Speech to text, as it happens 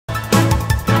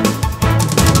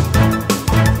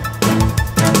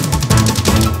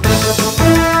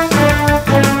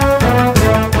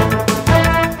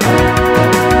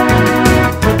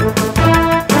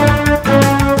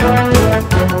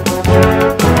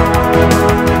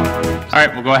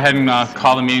right, we'll go ahead and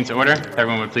call the meeting to order. If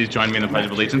everyone would please join me in the Pledge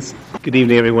of Allegiance. Good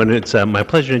evening, everyone. It's my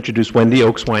pleasure to introduce Wendy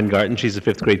Oaks Weingarten. She's a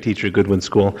fifth grade teacher at Goodwin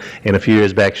School, and a few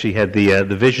years back she had the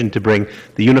vision to bring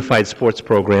the unified sports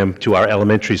program to our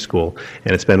elementary school,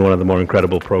 and it's been one of the more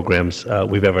incredible programs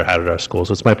we've ever had at our school.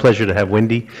 So it's my pleasure to have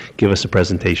Wendy give us a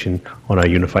presentation on our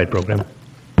unified program.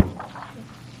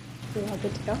 We're all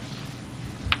good to go?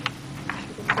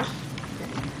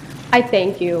 I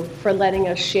thank you for letting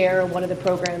us share one of the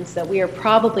programs that we are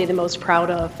probably the most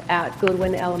proud of at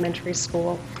Goodwin Elementary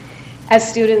School. As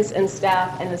students and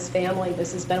staff and as family,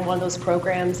 this has been one of those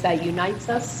programs that unites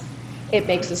us. It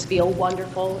makes us feel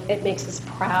wonderful. It makes us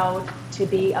proud to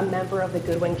be a member of the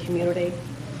Goodwin community.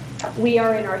 We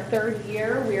are in our third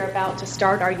year. We are about to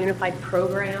start our unified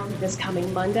program this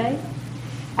coming Monday.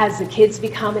 As the kids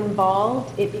become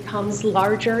involved, it becomes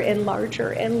larger and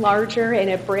larger and larger, and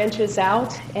it branches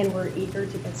out, and we're eager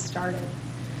to get started.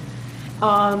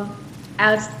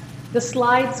 As the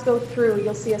slides go through,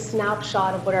 you'll see a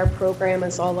snapshot of what our program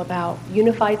is all about.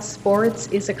 Unified Sports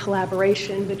is a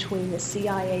collaboration between the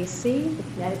CIAC, the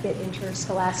Connecticut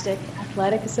Interscholastic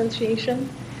Athletic Association,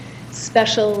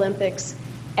 Special Olympics,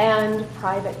 and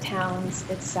private towns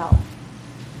itself.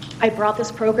 I brought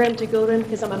this program to Goodwin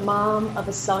because I'm a mom of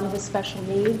a son with special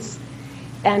needs,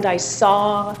 and I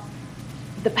saw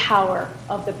the power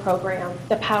of the program,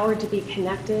 the power to be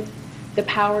connected, the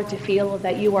power to feel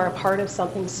that you are a part of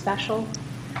something special,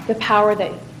 the power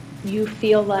that you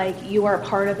feel like you are a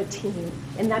part of a team.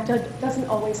 And that doesn't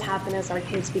always happen as our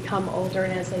kids become older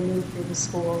and as they move through the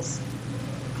schools.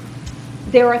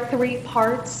 There are 3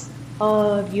 parts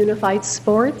of unified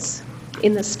sports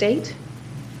in the state.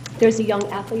 There's a young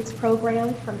athletes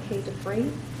program from K to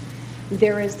 3.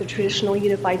 There is the traditional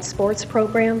unified sports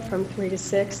program from 3 to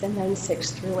 6, and then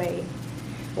 6 through 8.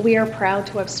 We are proud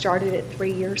to have started it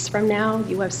 3 years from now.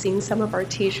 You have seen some of our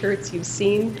t-shirts. You've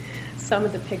seen some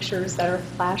of the pictures that are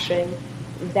flashing,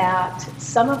 that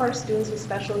some of our students with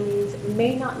special needs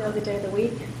may not know the day of the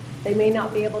week. They may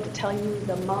not be able to tell you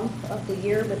the month of the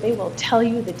year, but they will tell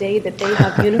you the day that they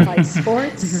have unified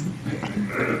sports,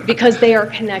 because they are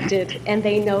connected and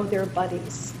they know their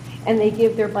buddies. And they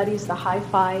give their buddies the high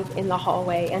five in the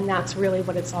hallway, and that's really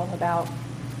what it's all about.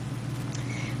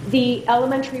 The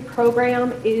elementary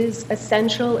program is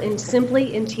essential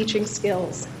simply in teaching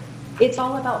skills. It's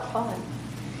all about fun.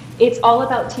 It's all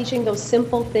about teaching those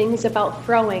simple things about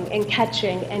throwing and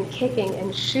catching and kicking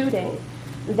and shooting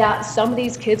that some of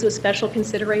these kids with special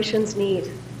considerations need.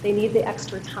 They need the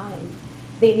extra time.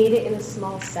 They need it in a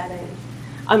small setting.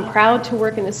 I'm proud to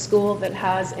work in a school that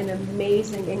has an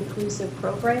amazing inclusive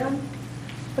program,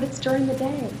 but it's during the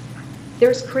day.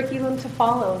 There's curriculum to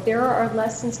follow. There are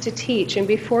lessons to teach, and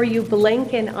before you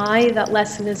blink an eye, that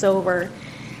lesson is over.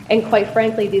 And quite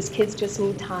frankly, these kids just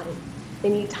need time. They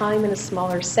need time in a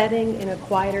smaller setting, in a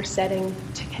quieter setting,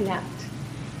 to connect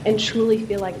and truly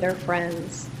feel like they're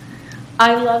friends.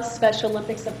 I love Special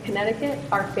Olympics of Connecticut.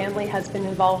 Our family has been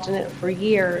involved in it for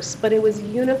years, but it was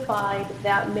unified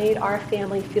that made our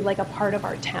family feel like a part of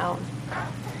our town.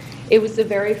 It was the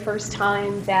very first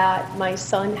time that my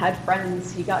son had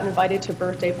friends. He got invited to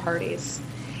birthday parties.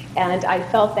 And I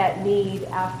felt that need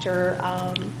after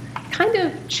kind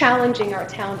of challenging our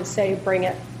town to say, bring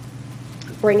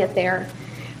it there,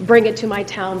 bring it to my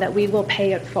town, that we will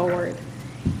pay it forward.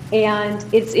 And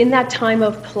it's in that time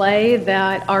of play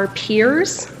that our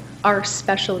peers are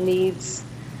special needs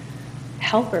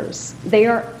helpers. They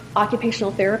are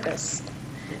occupational therapists.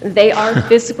 They are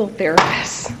physical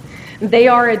therapists. They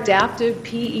are adaptive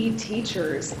PE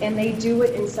teachers, and they do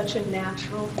it in such a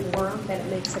natural form that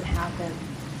it makes it happen.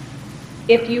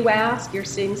 If you ask, you're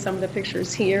seeing some of the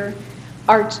pictures here,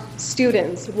 our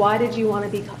students, why did you want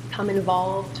to become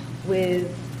involved with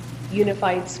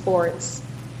unified sports?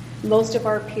 Most of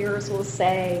our peers will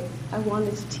say, I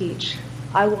wanted to teach,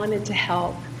 I wanted to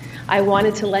help, I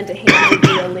wanted to lend a hand and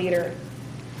be a leader.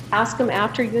 Ask them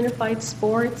after unified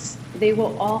sports, they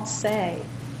will all say,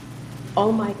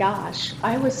 oh my gosh,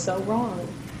 I was so wrong.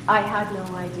 I had no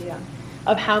idea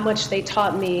of how much they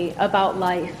taught me about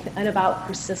life and about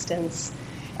persistence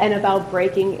and about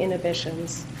breaking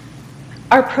inhibitions.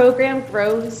 Our program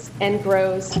grows and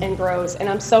grows and grows, and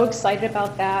I'm so excited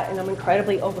about that, and I'm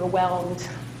incredibly overwhelmed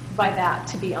by that,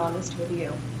 to be honest with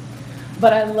you.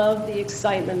 But I love the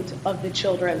excitement of the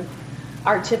children,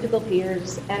 our typical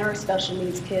peers and our special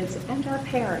needs kids and our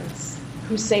parents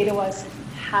who say to us,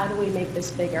 how do we make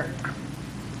this bigger?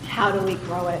 How do we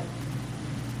grow it?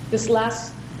 This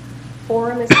last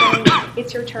forum is saying,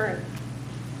 it's your turn.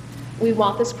 We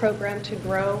want this program to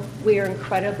grow. We are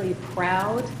incredibly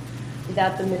proud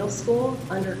that the middle school,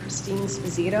 under Christine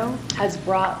Sposito, has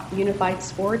brought unified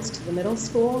sports to the middle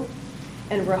school,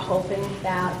 and we're hoping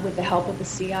that with the help of the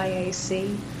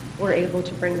CIAC, we're able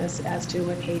to bring this as to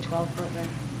a K-12 program.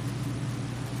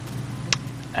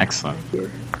 Excellent.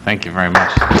 Thank you very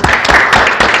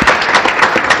much.